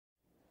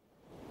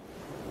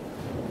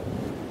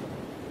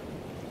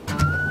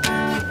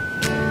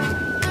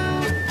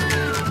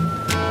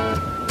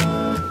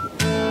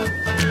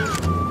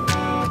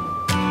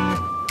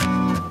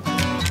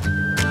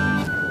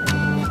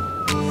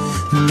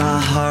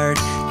heart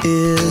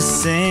is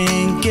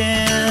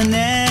sinking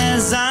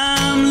as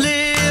I'm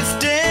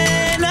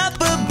lifting up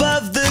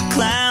above the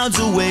clouds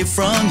away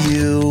from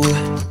you.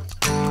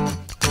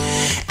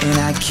 And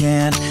I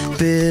can't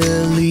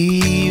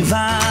believe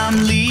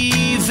I'm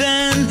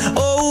leaving.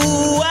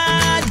 Oh,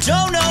 I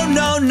don't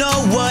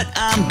know what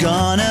I'm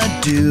gonna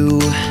do.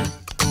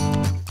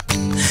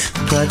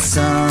 But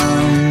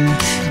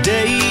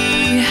someday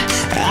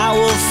I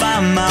will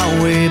find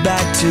my way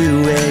back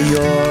to where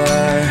your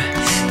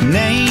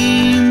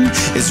name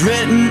is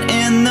written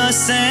in the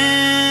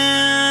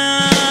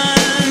sand.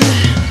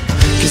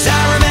 'Cause I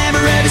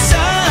remember every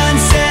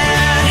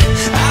sunset,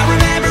 I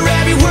remember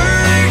every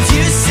word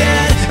you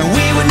said, and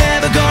we were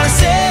never gonna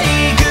say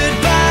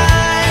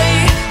goodbye.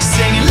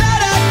 Singing la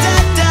da da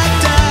da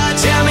da,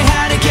 tell me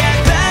how to get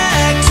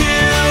back to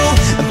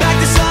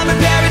summer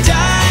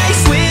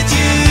paradise with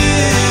you.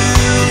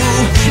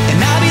 And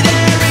I'll be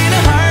there in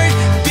a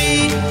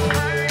heartbeat.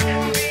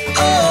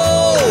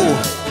 Oh,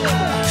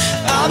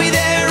 I'll be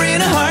there in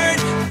a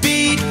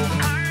heartbeat.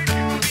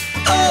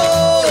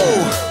 Oh,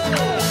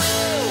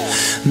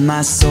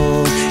 my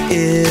soul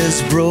is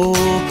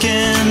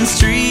broken,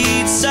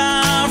 streets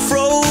are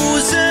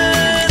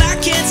frozen. I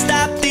can't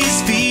stop these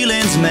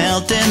feelings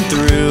melting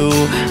through.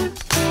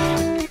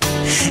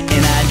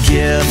 And I'd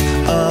give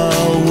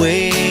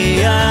away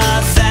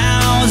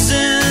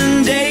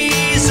 1,000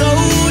 days,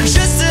 oh,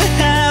 just to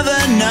have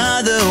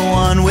another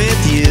one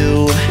with you,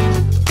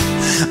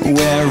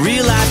 where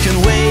real life can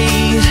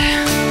wait.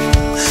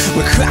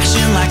 We're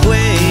crashing like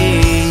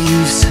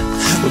waves,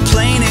 we're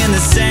playing in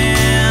the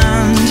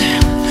sand,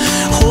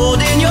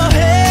 holding your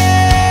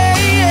hand.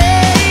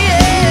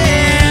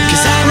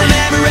 'Cause I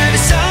remember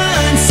every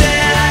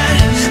sunset,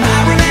 I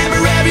remember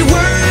every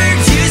word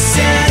you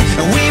said,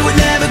 and we were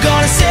never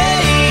gonna say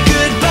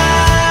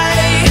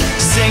goodbye.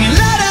 Singing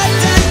la da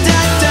da da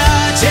da,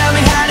 tell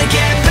me how to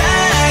get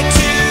back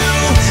to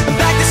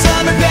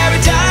summer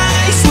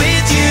paradise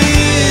with you.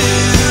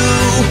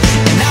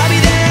 And I'll be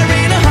there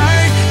in a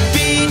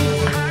heartbeat.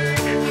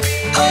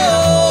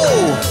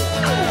 Oh,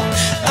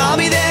 I'll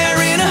be there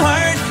in a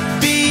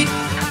heartbeat.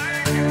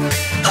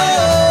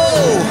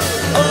 Oh,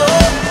 oh.